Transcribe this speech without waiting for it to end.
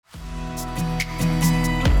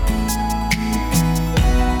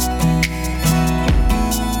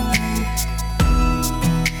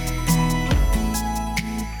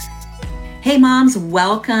Hey moms,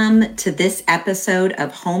 welcome to this episode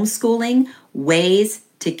of Homeschooling, Ways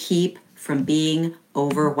to Keep from Being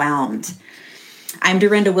Overwhelmed. I'm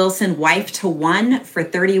Dorinda Wilson, wife to one for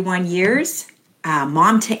 31 years,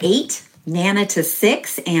 mom to 8, Nana to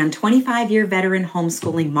 6, and 25-year veteran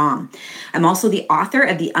homeschooling mom. I'm also the author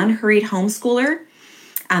of The Unhurried Homeschooler.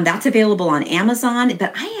 That's available on Amazon,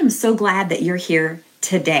 but I am so glad that you're here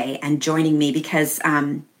today and joining me because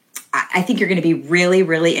I think you're going to be really,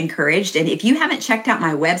 really encouraged. And if you haven't checked out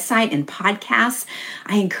my website and podcasts,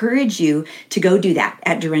 I encourage you to go do that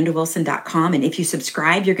at dorindawilson.com. And if you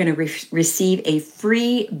subscribe, you're going to receive a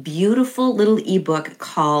free, beautiful little ebook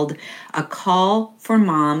called A Call for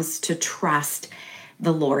Moms to Trust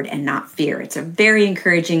the Lord and Not Fear. It's a very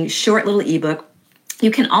encouraging, short little ebook.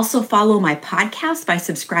 You can also follow my podcast by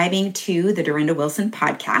subscribing to the Dorinda Wilson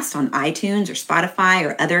podcast on iTunes or Spotify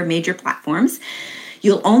or other major platforms.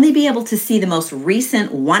 You'll only be able to see the most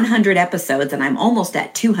recent 100 episodes, and I'm almost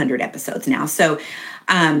at 200 episodes now. So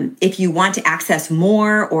if you want to access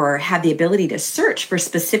more or have the ability to search for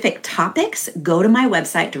specific topics, go to my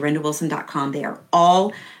website, dorindawilson.com. They are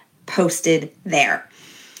all posted there.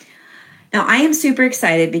 Now, I am super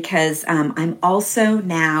excited because I'm also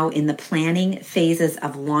now in the planning phases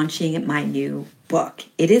of launching my new book.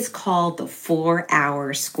 It is called The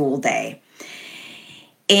 4-Hour School Day.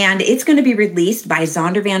 And it's going to be released by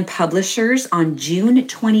Zondervan Publishers on June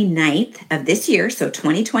 29th of this year, so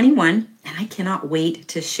 2021. And I cannot wait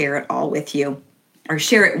to share it all with you, or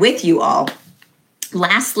share it with you all.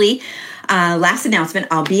 Lastly, last announcement,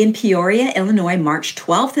 I'll be in Peoria, Illinois, March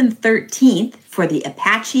 12th and 13th for the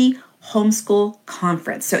Apache Homeschool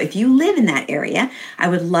Conference. So if you live in that area, I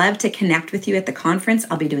would love to connect with you at the conference.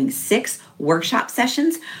 I'll be doing 6 workshop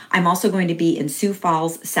sessions. I'm also going to be in Sioux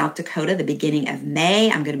Falls, South Dakota, the beginning of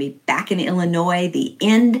May. I'm going to be back in Illinois the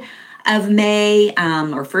end of May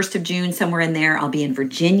or 1st of June, somewhere in there. I'll be in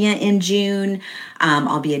Virginia in June.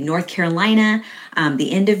 I'll be in North Carolina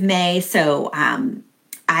the end of May. So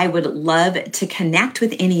I would love to connect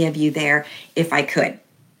with any of you there if I could.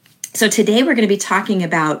 So today we're going to be talking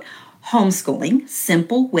about homeschooling,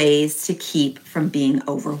 simple ways to keep from being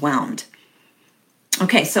overwhelmed.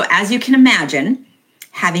 Okay, so as you can imagine,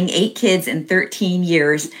 having 8 kids in 13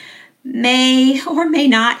 years may or may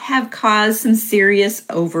not have caused some serious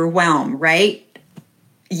overwhelm, right?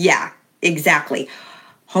 Yeah, exactly.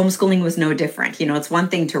 Homeschooling was no different. You know, it's one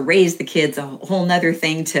thing to raise the kids, a whole nother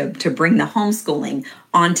thing to bring the homeschooling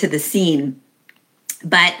onto the scene.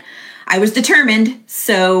 But I was determined,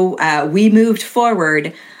 so we moved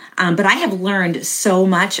forward. But I have learned so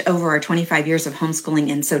much over our 25 years of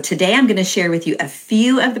homeschooling. And so today I'm going to share with you a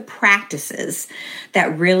few of the practices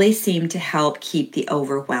that really seem to help keep the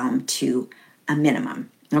overwhelm to a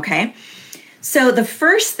minimum. Okay. So the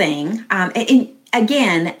first thing, and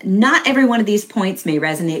again, not every one of these points may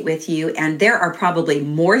resonate with you. And there are probably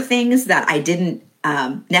more things that I didn't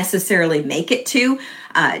necessarily make it to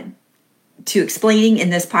explaining in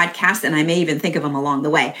this podcast, and I may even think of them along the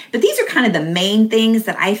way. But these are kind of the main things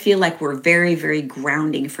that I feel like were very, very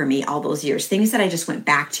grounding for me all those years, things that I just went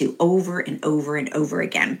back to over and over and over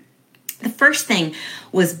again. The first thing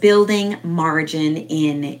was building margin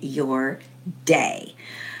in your day.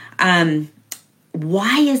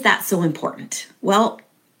 Why is that so important? Well,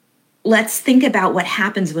 let's think about what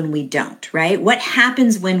happens when we don't, right? What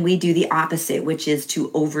happens when we do the opposite, which is to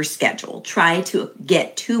overschedule, try to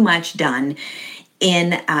get too much done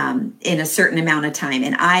in a certain amount of time.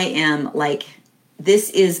 And I am like,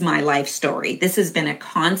 this is my life story. This has been a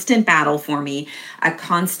constant battle for me, a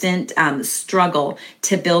constant struggle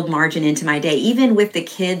to build margin into my day. Even with the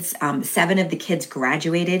kids, 7 of the kids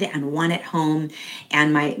graduated and 1 at home.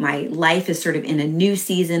 And my life is sort of in a new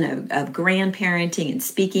season of grandparenting and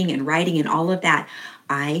speaking and writing and all of that.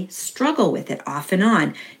 I struggle with it off and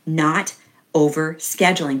on, not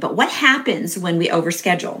overscheduling. But what happens when we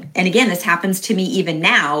overschedule? And again, this happens to me even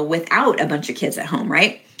now without a bunch of kids at home,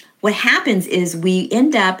 right? What happens is we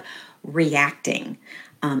end up reacting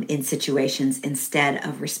in situations instead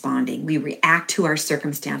of responding. We react to our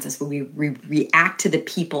circumstances, we react to the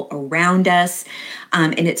people around us,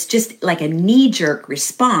 and it's just like a knee-jerk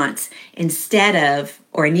response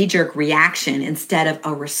or a knee-jerk reaction instead of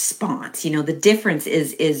a response. You know, the difference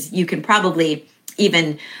is you can probably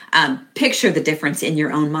even picture the difference in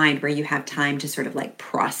your own mind, where you have time to sort of like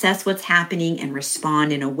process what's happening and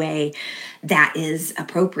respond in a way that is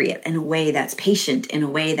appropriate, in a way that's patient, in a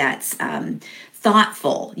way that's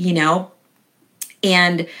thoughtful, you know.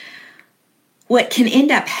 And what can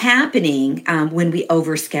end up happening when we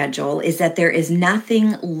overschedule is that there is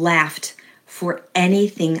nothing left for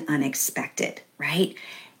anything unexpected, right?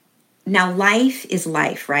 Now, life is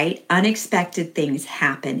life, right? Unexpected things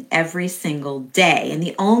happen every single day. And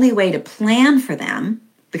the only way to plan for them,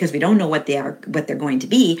 because we don't know what they're going to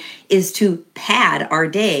be, is to pad our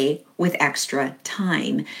day with extra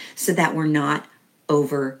time so that we're not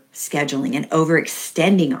over scheduling and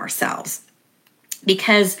overextending ourselves.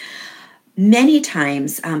 Because many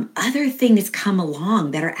times other things come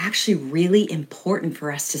along that are actually really important for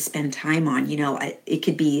us to spend time on. It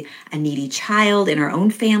could be a needy child in our own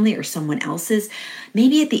family or someone else's.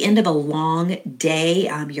 Maybe at the end of a long day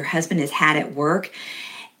your husband has had at work.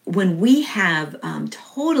 When we have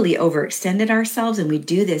totally overextended ourselves, and we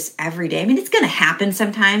do this every day, I mean, it's going to happen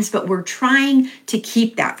sometimes, but we're trying to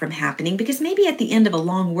keep that from happening, because maybe at the end of a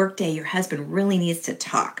long workday, your husband really needs to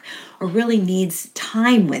talk, or really needs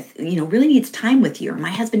time with you, or my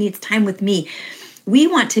husband needs time with me. We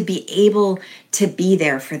want to be able to be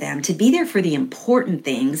there for them, to be there for the important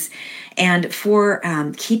things, and for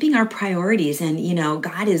keeping our priorities. And,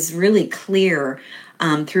 God is really clear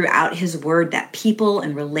throughout his word that people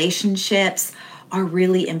and relationships are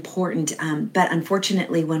really important. But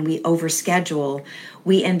unfortunately, when we overschedule,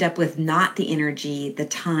 we end up with not the energy, the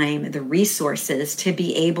time, the resources to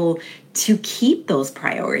be able to keep those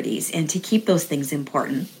priorities and to keep those things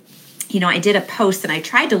important. I did a post and I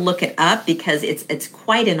tried to look it up because it's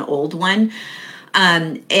quite an old one.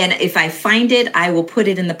 And if I find it, I will put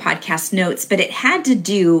it in the podcast notes. But it had to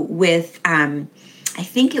do with, I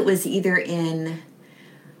think it was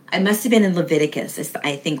it must have been in Leviticus,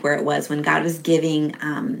 I think, where it was when God was giving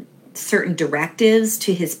certain directives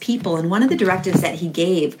to his people. And one of the directives that he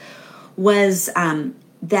gave was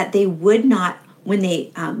that they would not, when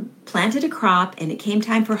they planted a crop and it came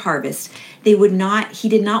time for harvest, he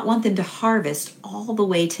did not want them to harvest all the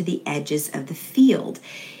way to the edges of the field.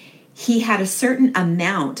 He had a certain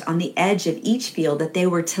amount on the edge of each field that they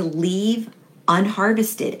were to leave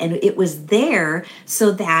unharvested. And it was there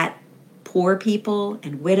so that poor people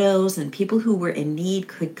and widows and people who were in need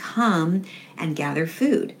could come and gather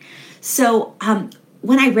food. So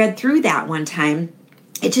when I read through that one time,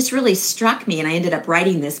 it just really struck me, and I ended up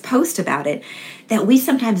writing this post about it, that we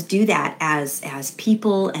sometimes do that as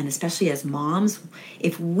people, and especially as moms.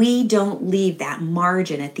 If we don't leave that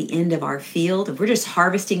margin at the end of our field, if we're just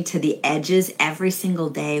harvesting to the edges every single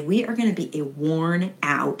day, we are going to be a worn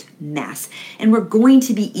out mess, and we're going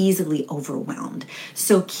to be easily overwhelmed.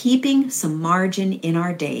 So keeping some margin in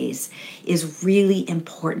our days is really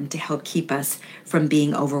important to help keep us from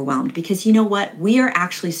being overwhelmed, because you know what? We are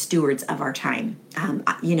actually stewards of our time.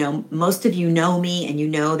 Most of you know me, and you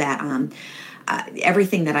know that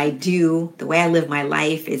everything that I do, the way I live my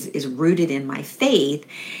life is rooted in my faith.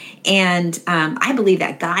 And I believe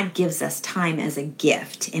that God gives us time as a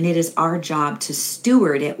gift, and it is our job to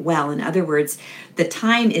steward it well. In other words, the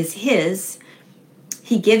time is his.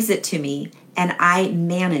 He gives it to me, and I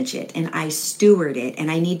manage it, and I steward it,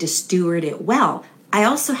 and I need to steward it well. I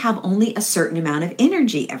also have only a certain amount of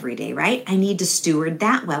energy every day, right? I need to steward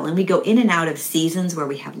that well. And we go in and out of seasons where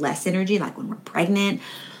we have less energy, like when we're pregnant,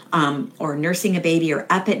 or nursing a baby, or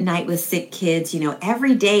up at night with sick kids.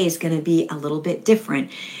 Every day is going to be a little bit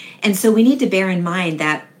different. And so we need to bear in mind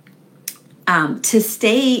that to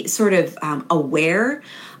stay sort of aware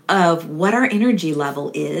of what our energy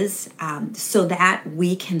level is, so that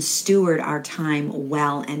we can steward our time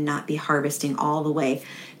well and not be harvesting all the way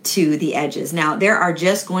to the edges. Now, there are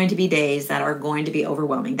just going to be days that are going to be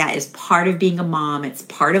overwhelming. That is part of being a mom. It's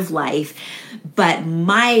part of life. But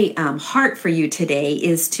my heart for you today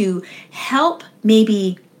is to help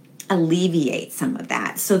maybe alleviate some of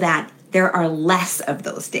that, so that there are less of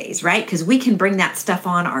those days, right? Because we can bring that stuff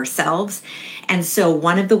on ourselves. And so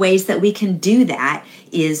one of the ways that we can do that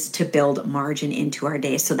is to build margin into our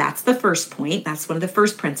day. So that's the first point. That's one of the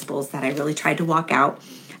first principles that I really tried to walk out.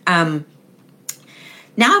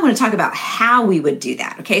 Now I want to talk about how we would do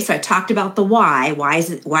that. Okay, so I talked about the why. Why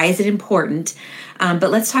is it important?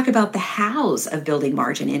 But let's talk about the hows of building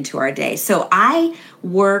margin into our day. So I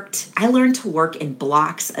learned to work in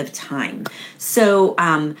blocks of time. So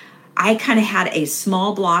I kind of had a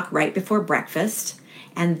small block right before breakfast,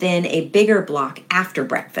 and then a bigger block after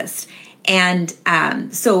breakfast. And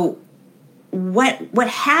so what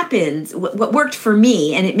happens, what worked for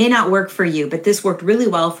me, and it may not work for you, but this worked really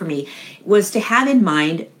well for me, was to have in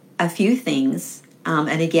mind a few things,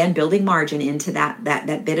 and again, building margin into that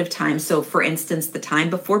bit of time. So for instance, the time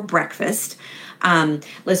before breakfast,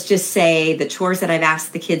 let's just say the chores that I've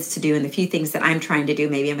asked the kids to do and the few things that I'm trying to do,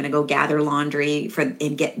 maybe I'm going to go gather laundry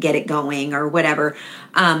and get it going or whatever.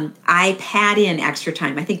 I pad in extra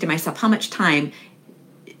time. I think to myself, how much time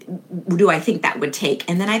do I think that would take?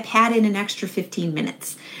 And then I pad in an extra 15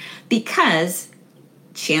 minutes, because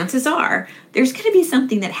chances are there's going to be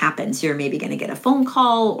something that happens. You're maybe going to get a phone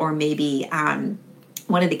call, or maybe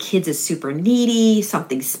one of the kids is super needy,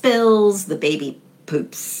 something spills, the baby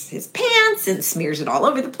poops his pants and smears it all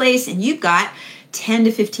over the place, and you've got 10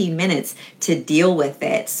 to 15 minutes to deal with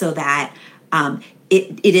it so that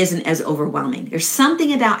it isn't as overwhelming. There's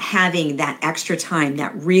something about having that extra time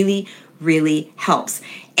that really, really helps.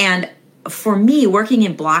 And for me, working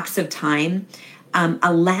in blocks of time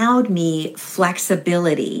allowed me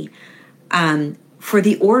flexibility for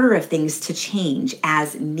the order of things to change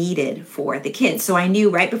as needed for the kids. So I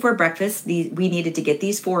knew right before breakfast, we needed to get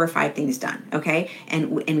these 4 or 5 things done, okay?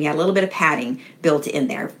 And we had a little bit of padding built in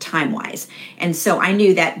there time-wise. And so I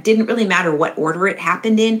knew that didn't really matter what order it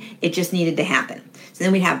happened in, it just needed to happen. So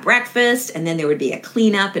then we'd have breakfast, and then there would be a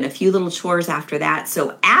cleanup and a few little chores after that.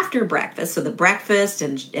 So after breakfast, so the breakfast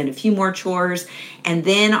and a few more chores, and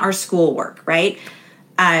then our schoolwork, right?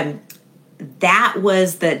 That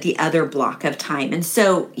was the other block of time. And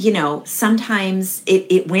so, sometimes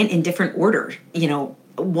it went in different order,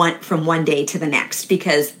 from one day to the next,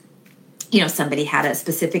 because somebody had a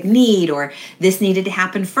specific need, or this needed to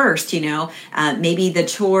happen first, maybe the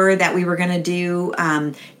chore that we were going to do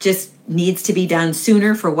just needs to be done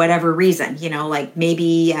sooner for whatever reason, like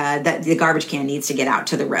maybe the garbage can needs to get out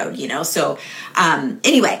to the road, So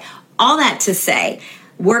anyway, all that to say,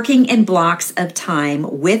 working in blocks of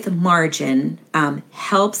time with margin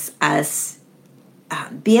helps us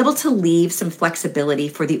be able to leave some flexibility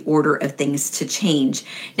for the order of things to change.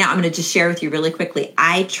 Now, I'm going to just share with you really quickly.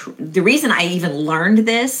 The reason I even learned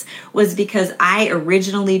this was because I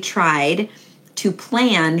originally tried to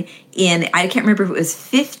plan in, I can't remember if it was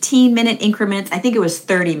 15-minute increments. I think it was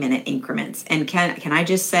 30-minute increments. And can I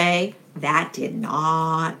just say, that did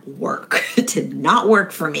not work. It did not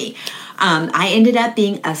work for me. I ended up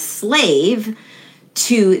being a slave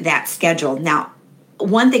to that schedule. Now,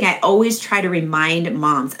 one thing I always try to remind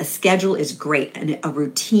moms, a schedule is great and a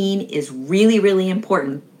routine is really, really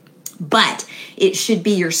important, but it should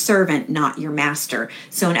be your servant, not your master.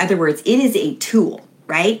 So in other words, it is a tool,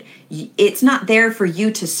 right? It's not there for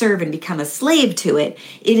you to serve and become a slave to it.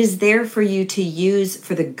 It is there for you to use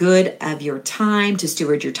for the good of your time, to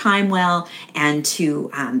steward your time well, and to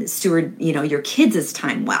steward, your kids'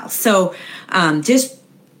 time well. So just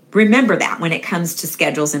remember that when it comes to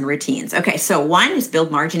schedules and routines. Okay, so 1 is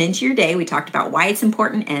build margin into your day. We talked about why it's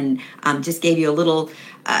important, and just gave you a little,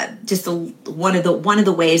 one of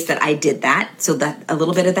the ways that I did that. So that a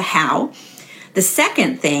little bit of the how. The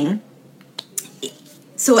second thing.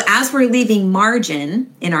 So as we're leaving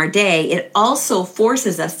margin in our day, it also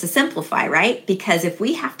forces us to simplify, right? Because if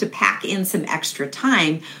we have to pack in some extra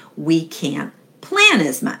time, we can't plan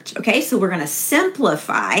as much, okay? So we're going to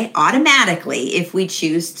simplify automatically if we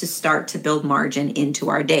choose to start to build margin into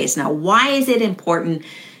our days. Now, why is it important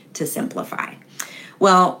to simplify?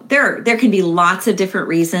 Well, there can be lots of different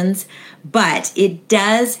reasons, but it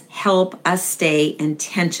does help us stay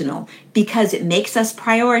intentional because it makes us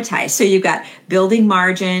prioritize. So you've got building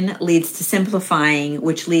margin leads to simplifying,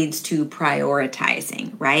 which leads to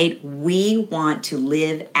prioritizing, right? We want to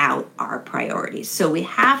live out our priorities. So we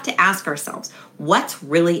have to ask ourselves, what's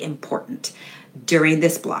really important during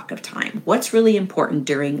this block of time? What's really important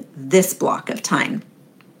during this block of time?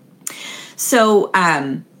 So,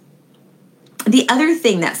 the other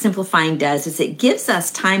thing that simplifying does is it gives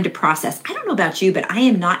us time to process. I don't know about you, but I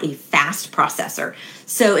am not a fast processor.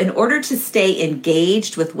 So in order to stay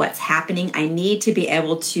engaged with what's happening, I need to be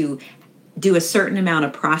able to do a certain amount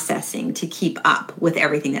of processing to keep up with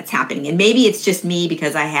everything that's happening. And maybe it's just me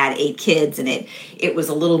because I had 8 kids and it was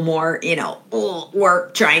a little more,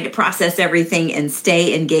 work trying to process everything and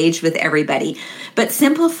stay engaged with everybody. But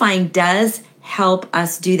simplifying does help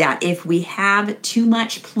us do that. If we have too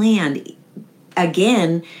much planned,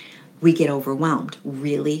 again, we get overwhelmed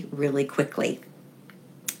really, really quickly.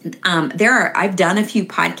 I've done a few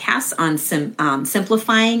podcasts on some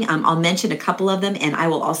simplifying. I'll mention a couple of them, and I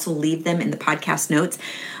will also leave them in the podcast notes.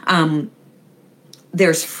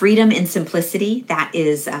 There's Freedom in Simplicity. That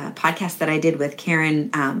is a podcast that I did with Karen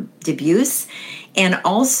DeBuse. And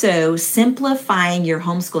also Simplifying Your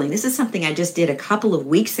Homeschooling. This is something I just did a couple of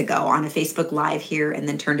weeks ago on a Facebook Live here and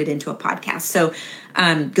then turned it into a podcast. So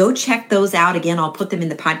go check those out. Again, I'll put them in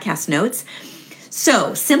the podcast notes.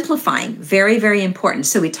 So simplifying, very, very important.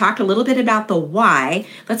 So we talked a little bit about the why.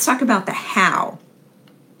 Let's talk about the how.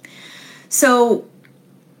 So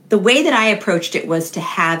the way that I approached it was to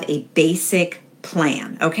have a basic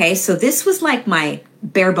plan. Okay, so this was like my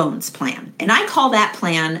bare bones plan, and I call that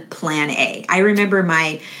plan A. I remember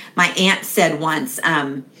my aunt said once,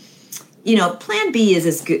 plan B is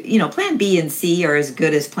as good, plan B and C are as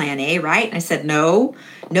good as plan A, right? And I said, no,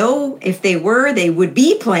 if they were, they would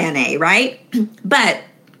be plan A, right? But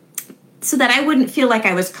so that I wouldn't feel like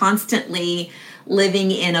I was constantly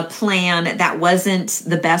living in a plan that wasn't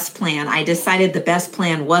the best plan, I decided the best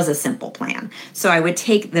plan was a simple plan. So I would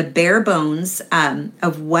take the bare bones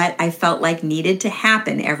of what I felt like needed to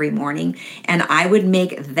happen every morning, and I would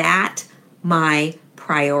make that my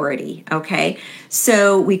priority, okay?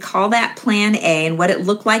 So we call that plan A, and what it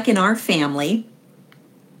looked like in our family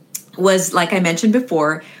was, like I mentioned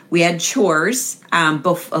before, we had chores,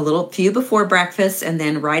 a few before breakfast and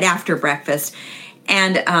then right after breakfast.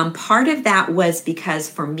 And part of that was because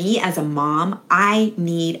for me as a mom, I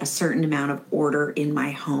need a certain amount of order in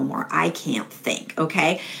my home or I can't think,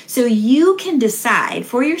 okay? So you can decide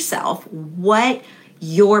for yourself what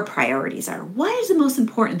your priorities are. What is the most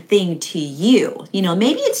important thing to you?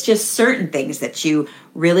 Maybe it's just certain things that you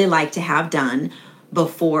really like to have done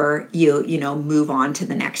before you move on to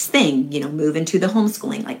the next thing, move into the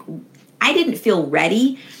homeschooling. Like, I didn't feel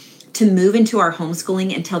ready to move into our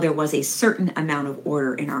homeschooling until there was a certain amount of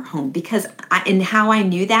order in our home, because and how I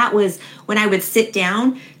knew that was when I would sit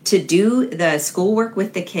down to do the schoolwork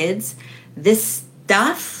with the kids, this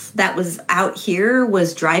stuff that was out here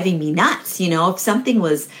was driving me nuts. If something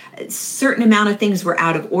was, a certain amount of things were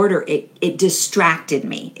out of order, it distracted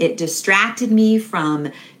me. It distracted me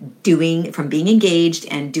from being engaged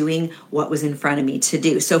and doing what was in front of me to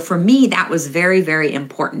do. So for me, that was very, very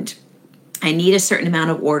important. I need a certain amount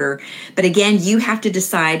of order. But again, you have to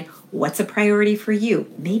decide what's a priority for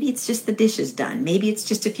you. Maybe it's just the dishes done. Maybe it's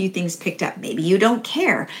just a few things picked up. Maybe you don't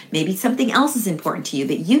care. Maybe something else is important to you,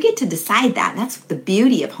 but you get to decide that. That's the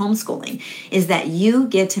beauty of homeschooling, is that you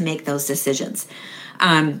get to make those decisions.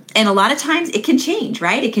 And a lot of times it can change,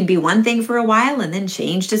 right? It can be one thing for a while and then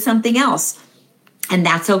change to something else. And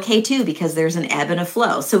that's okay too, because there's an ebb and a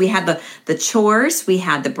flow. So we had the chores, we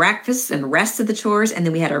had the breakfast and the rest of the chores, and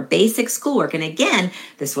then we had our basic schoolwork. And again,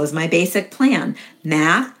 this was my basic plan: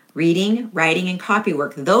 math, reading, writing, and copy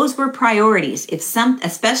work. Those were priorities.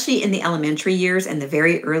 Especially in the elementary years and the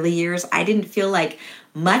very early years, I didn't feel like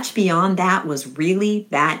much beyond that was really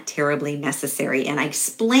that terribly necessary. And I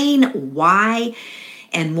explain why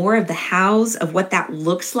and more of the hows of what that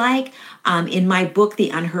looks like in my book, The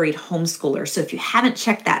Unhurried Homeschooler. So if you haven't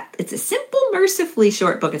checked that, it's a simple, mercifully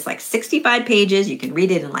short book. It's like 65 pages. You can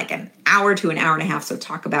read it in like an hour to an hour and a half. So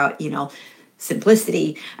talk about,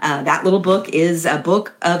 simplicity. That little book is a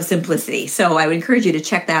book of simplicity. So I would encourage you to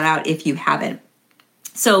check that out if you haven't.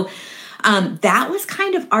 So that was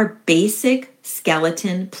kind of our basic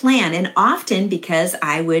skeleton plan. And often, because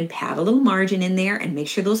I would have a little margin in there and make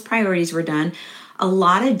sure those priorities were done, a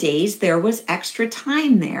lot of days there was extra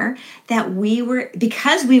time there that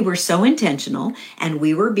because we were so intentional and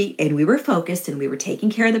we were focused and we were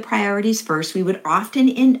taking care of the priorities first, we would often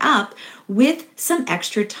end up with some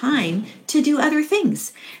extra time to do other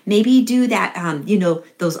things. Maybe do that,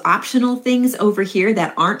 those optional things over here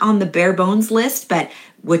that aren't on the bare bones list, but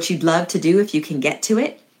what you'd love to do if you can get to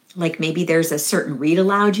it. Like maybe there's a certain read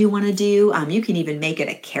aloud you want to do. You can even make it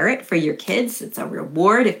a carrot for your kids. It's a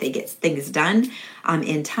reward if they get things done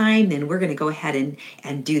in time. Then we're going to go ahead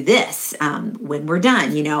and do this when we're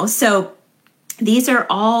done, So these are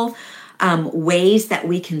all ways that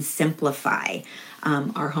we can simplify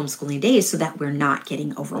our homeschooling days so that we're not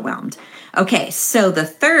getting overwhelmed. Okay, so the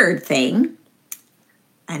third thing,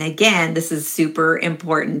 and again, this is super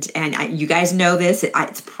important, and you guys know this.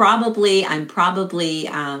 I'm probably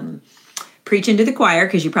preaching to the choir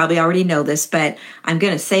because you probably already know this, but I'm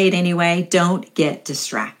going to say it anyway. Don't get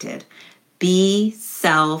distracted. Be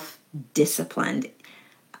self-disciplined.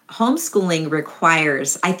 Homeschooling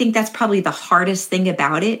requires, I think that's probably the hardest thing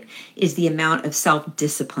about it, is the amount of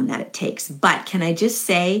self-discipline that it takes. But can I just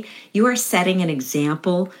say, you are setting an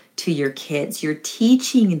example to your kids. You're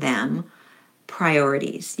teaching them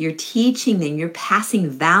priorities. You're teaching them, you're passing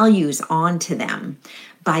values on to them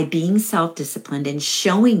by being self-disciplined and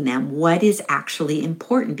showing them what is actually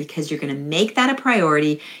important, because you're going to make that a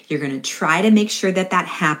priority. You're going to try to make sure that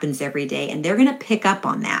happens every day, and they're going to pick up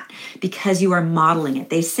on that because you are modeling it.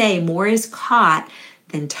 They say more is caught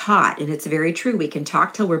than taught, and it's very true. We can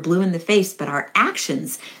talk till we're blue in the face, but our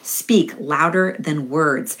actions speak louder than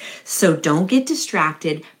words. So don't get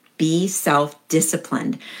distracted. Be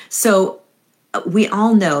self-disciplined. So we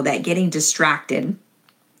all know that getting distracted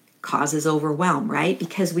causes overwhelm, right?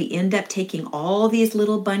 Because we end up taking all these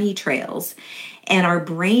little bunny trails, and our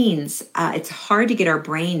brains, it's hard to get our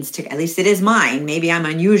brains to, at least it is mine, maybe I'm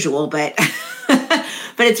unusual, but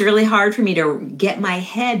but it's really hard for me to get my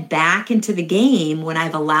head back into the game when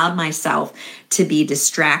I've allowed myself to be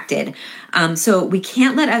distracted. So we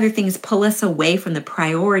can't let other things pull us away from the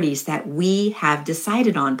priorities that we have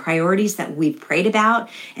decided on, priorities that we've prayed about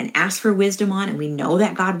and asked for wisdom on, and we know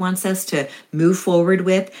that God wants us to move forward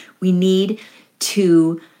with. We need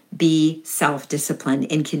to be self-disciplined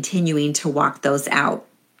in continuing to walk those out.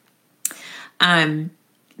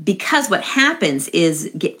 Because what happens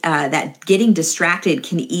is that getting distracted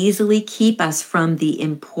can easily keep us from the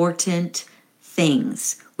important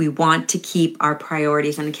things. We want to keep our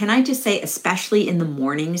priorities. And can I just say, especially in the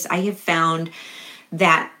mornings, I have found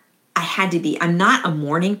that I'm not a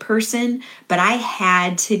morning person, but I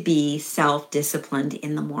had to be self-disciplined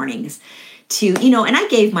in the mornings and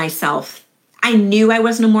I knew I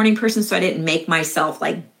wasn't a morning person, so I didn't make myself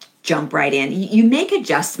jump right in. You make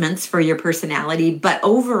adjustments for your personality, but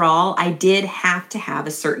overall, I did have to have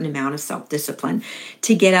a certain amount of self-discipline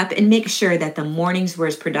to get up and make sure that the mornings were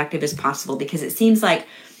as productive as possible, because it seems like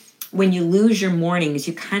when you lose your mornings,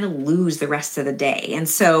 you kind of lose the rest of the day. And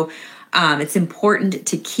so it's important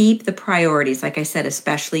to keep the priorities, like I said,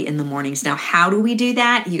 especially in the mornings. Now, how do we do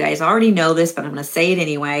that? You guys already know this, but I'm going to say it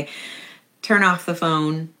anyway. Turn off the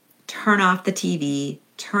phone, turn off the TV,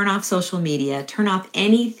 turn off social media, turn off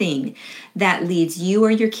anything that leads you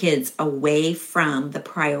or your kids away from the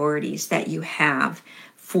priorities that you have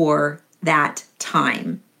for that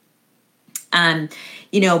time.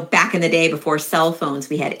 Back in the day before cell phones,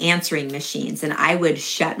 we had answering machines, and I would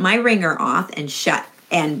shut my ringer off and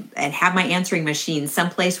have my answering machine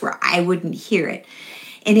someplace where I wouldn't hear it.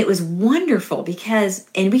 And it was wonderful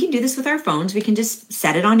and we can do this with our phones. We can just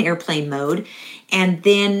set it on airplane mode and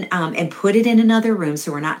then and put it in another room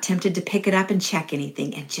so we're not tempted to pick it up and check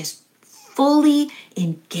anything, and just fully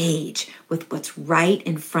engage with what's right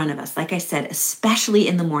in front of us. Like I said, especially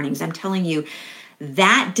in the mornings, I'm telling you,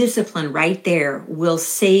 that discipline right there will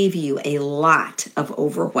save you a lot of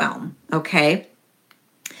overwhelm, okay?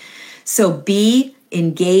 So be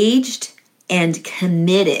engaged and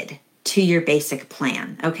committed to your basic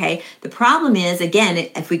plan, okay? The problem is, again,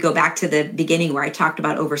 if we go back to the beginning where I talked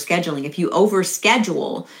about overscheduling, if you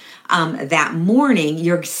overschedule that morning,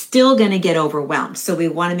 you're still going to get overwhelmed. So we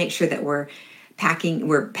want to make sure that we're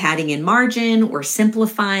padding in margin, we're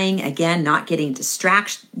simplifying, again, not getting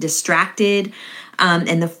distracted.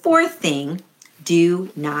 And the fourth thing,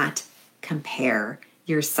 do not compare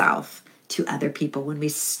yourself to other people. When we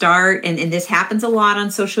start, and this happens a lot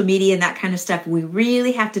on social media and that kind of stuff, we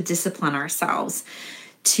really have to discipline ourselves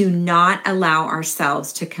to not allow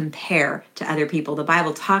ourselves to compare to other people. The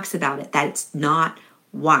Bible talks about it, that it's not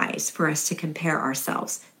wise for us to compare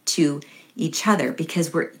ourselves to each other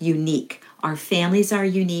because we're unique. Our families are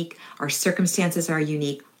unique. Our circumstances are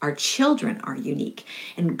unique. Our children are unique.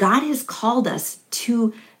 And God has called us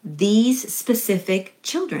to these specific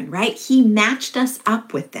children, right? He matched us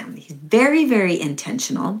up with them. He's very, very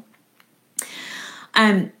intentional.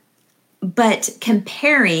 But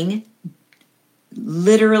comparing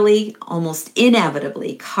literally, almost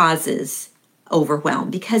inevitably causes overwhelm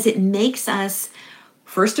because it makes us,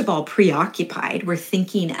 first of all, preoccupied. We're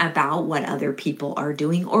thinking about what other people are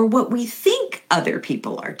doing or what we think other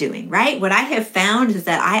people are doing, right? What I have found is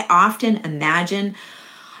that I often imagine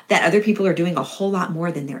that other people are doing a whole lot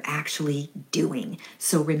more than they're actually doing.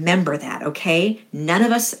 So remember that, okay? None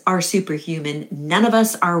of us are superhuman. None of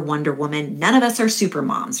us are Wonder Woman. None of us are super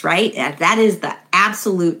moms, right? That is the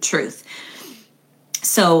absolute truth.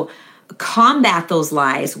 So combat those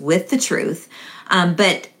lies with the truth.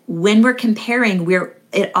 But when we're comparing,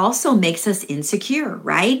 it also makes us insecure,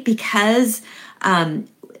 right? Because, and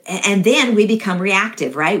then we become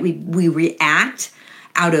reactive, right? We react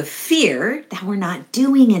out of fear that we're not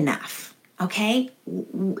doing enough, okay?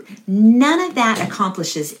 None of that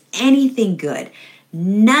accomplishes anything good.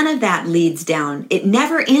 None of that leads down. It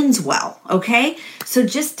never ends well, okay? So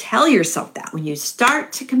just tell yourself that. When you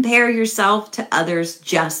start to compare yourself to others,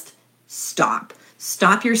 just stop.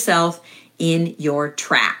 Stop yourself in your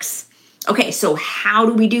tracks. Okay, so how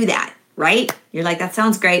do we do that, right? You're like, that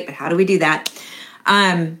sounds great, but how do we do that?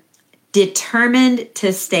 Determined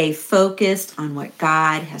to stay focused on what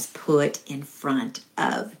God has put in front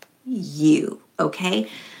of you, okay?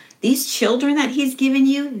 These children that he's given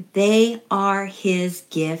you, they are his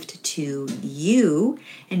gift to you,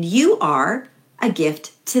 and you are a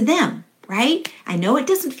gift to them, right? I know it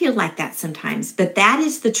doesn't feel like that sometimes, but that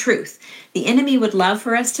is the truth. The enemy would love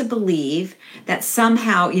for us to believe that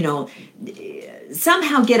somehow,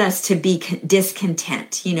 somehow get us to be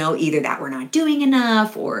discontent, either that we're not doing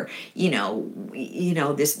enough, or,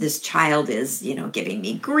 this child is, giving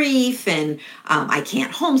me grief, and I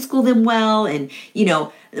can't homeschool them well. And,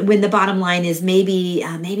 when the bottom line is maybe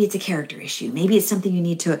it's a character issue. Maybe it's something you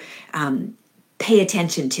need to pay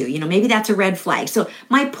attention to, maybe that's a red flag. So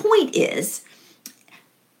my point is,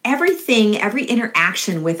 every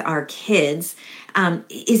interaction with our kids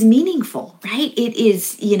is meaningful, right? It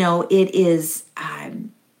is,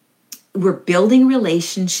 we're building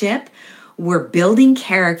relationship, we're building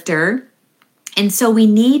character. And so we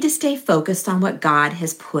need to stay focused on what God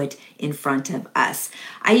has put in front of us.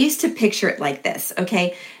 I used to picture it like this,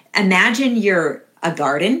 okay? Imagine you're a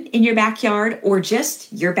garden in your backyard, or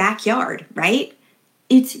just your backyard, right?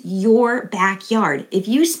 It's your backyard. If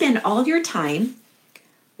you spend all your time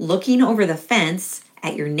looking over the fence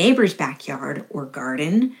at your neighbor's backyard or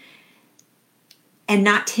garden and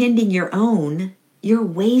not tending your own, you're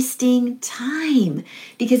wasting time.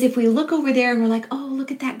 Because if we look over there and we're like, oh,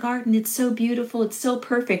 look at that garden, it's so beautiful, it's so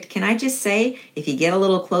perfect. Can I just say, if you get a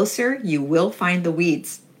little closer, you will find the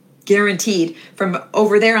weeds. Guaranteed. From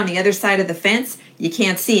over there on the other side of the fence, you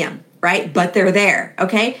can't see them, right? But they're there,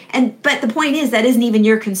 okay? But the point is, that isn't even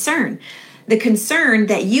your concern. The concern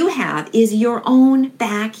that you have is your own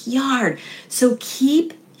backyard. So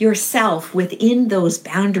keep yourself within those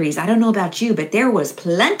boundaries. I don't know about you, but there was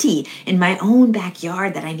plenty in my own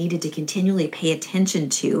backyard that I needed to continually pay attention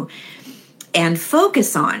to and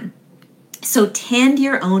focus on. So tend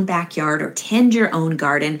your own backyard, or tend your own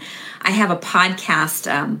garden. I have a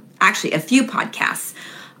podcast, actually a few podcasts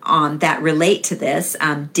that relate to this,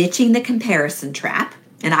 Ditching the Comparison Trap.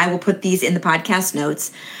 And I will put these in the podcast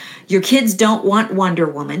notes. Your kids don't want Wonder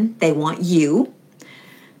Woman. They want you.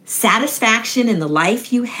 Satisfaction in the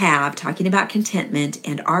life you have, talking about contentment,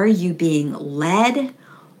 and are you being led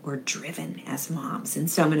or driven as moms? And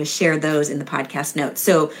so I'm going to share those in the podcast notes.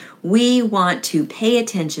 So we want to pay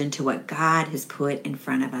attention to what God has put in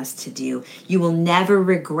front of us to do. You will never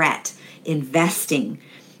regret investing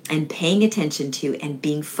and paying attention to and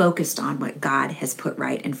being focused on what God has put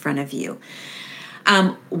right in front of you.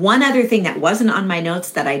 One other thing that wasn't on my notes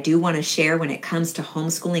that I do want to share when it comes to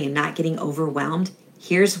homeschooling and not getting overwhelmed,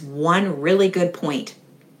 here's one really good point.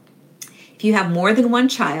 If you have more than one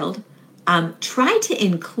child, try to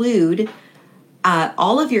include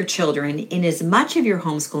all of your children in as much of your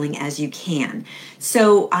homeschooling as you can.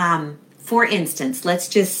 So, for instance, let's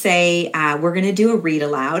just say we're going to do a read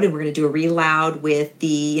aloud, and we're going to do a read aloud with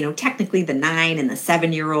the, technically the 9 and the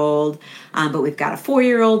 7-year-old, but we've got a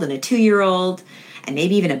 4-year-old and a 2-year-old, and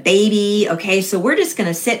maybe even a baby. Okay, so we're just going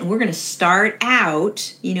to sit and we're going to start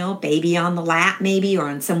out, baby on the lap maybe, or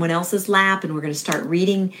on someone else's lap, and we're going to start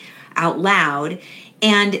reading out loud.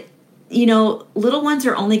 And little ones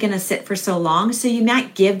are only going to sit for so long, so you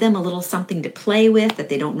might give them a little something to play with that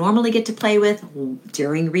they don't normally get to play with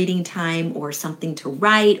during reading time, or something to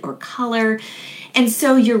write or color. And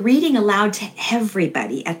so you're reading aloud to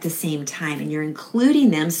everybody at the same time, and you're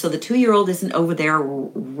including them so the 2-year-old isn't over there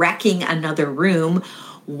wrecking another room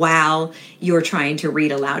while you're trying to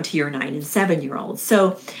read aloud to your 9 and 7-year-old.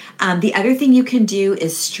 So the other thing you can do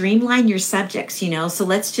is streamline your subjects, So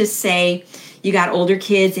let's just say you got older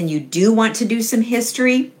kids and you do want to do some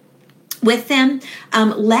history with them.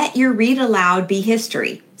 Let your read aloud be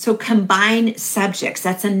history. So combine subjects.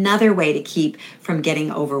 That's another way to keep from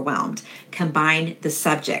getting overwhelmed. Combine the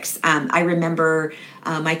subjects. I remember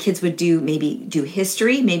my kids would do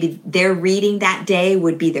history. Maybe their reading that day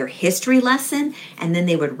would be their history lesson, and then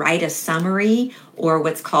they would write a summary, or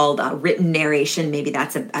what's called written narration. Maybe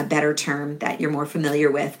that's a better term that you're more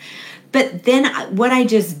familiar with. But then what I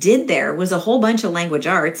just did there was a whole bunch of language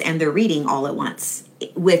arts, and they're reading all at once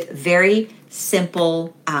with very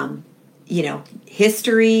simple,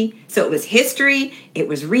 history. So it was history, it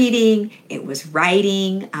was reading, it was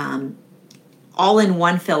writing, all in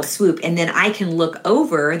one fell swoop. And then I can look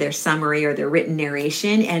over their summary or their written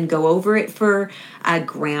narration and go over it for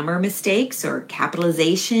grammar mistakes or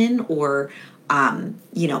capitalization or,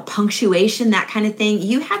 punctuation, that kind of thing.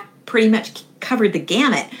 You have pretty much covered the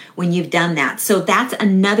gamut when you've done that. So that's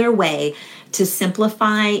another way to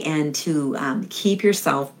simplify and to keep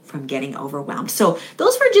yourself from getting overwhelmed. So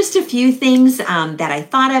those were just a few things that I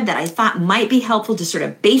thought of that I thought might be helpful, to sort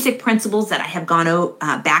of basic principles that I have gone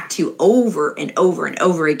back to over and over and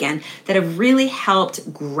over again that have really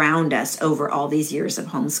helped ground us over all these years of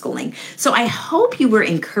homeschooling. So I hope you were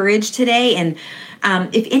encouraged today. And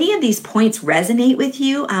if any of these points resonate with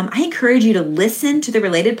you, I encourage you to listen to the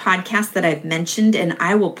related podcasts that I've mentioned, and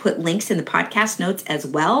I will put links in the podcast notes as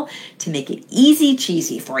well to make it easy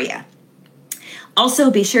cheesy for you.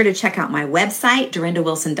 Also, be sure to check out my website,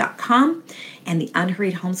 dorindawilson.com, and The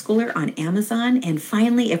Unhurried Homeschooler on Amazon. And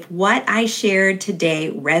finally, if what I shared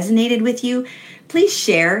today resonated with you, please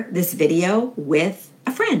share this video with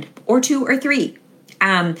a friend or 2 or 3.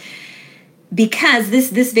 Because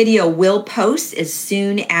this video will post as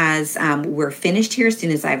soon as we're finished here, as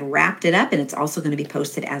soon as I've wrapped it up, and it's also going to be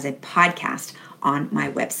posted as a podcast on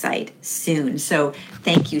my website soon. So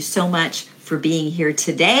thank you so much for being here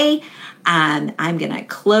today. I'm going to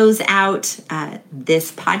close out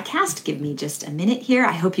this podcast. Give me just a minute here.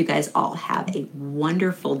 I hope you guys all have a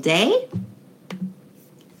wonderful day.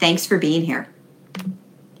 Thanks for being here.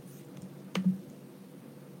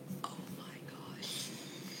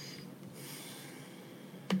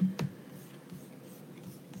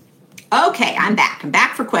 Okay, I'm back. I'm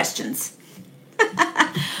back for questions.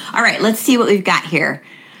 All right, let's see what we've got here.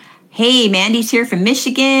 Hey, Mandy's here from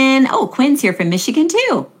Michigan. Oh, Quinn's here from Michigan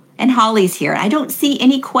too. And Holly's here. I don't see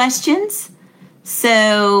any questions.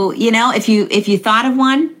 So, if you thought of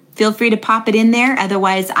one, feel free to pop it in there.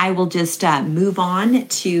 Otherwise, I will just move on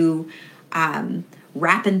to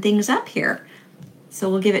wrapping things up here. So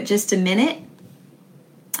we'll give it just a minute.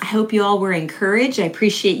 I hope you all were encouraged. I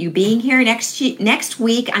appreciate you being here. Next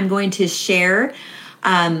week, I'm going to share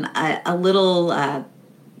a little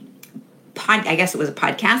I guess it was a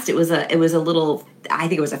podcast. It was a little, I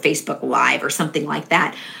think it was a Facebook Live or something like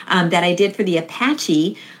that, that I did for the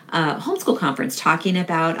Apache homeschool conference, talking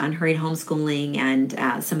about unhurried homeschooling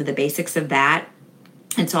and some of the basics of that.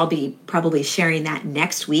 And so I'll be probably sharing that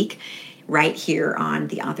next week right here on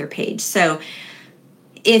the author page. So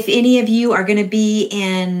if any of you are going to be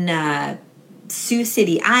in Sioux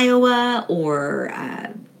City, Iowa, or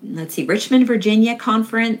Richmond, Virginia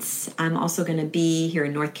conference, I'm also going to be here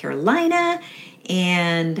in North Carolina.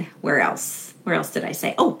 And where else? Where else did I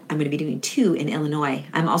say? Oh, I'm going to be doing 2 in Illinois.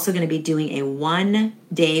 I'm also going to be doing a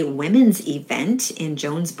 1-day women's event in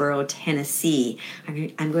Jonesboro, Tennessee.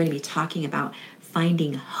 I'm going to be talking about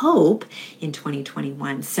finding hope in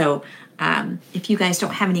 2021. So if you guys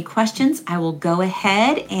don't have any questions, I will go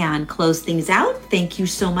ahead and close things out. Thank you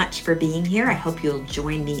so much for being here. I hope you'll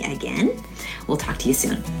join me again. We'll talk to you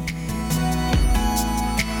soon.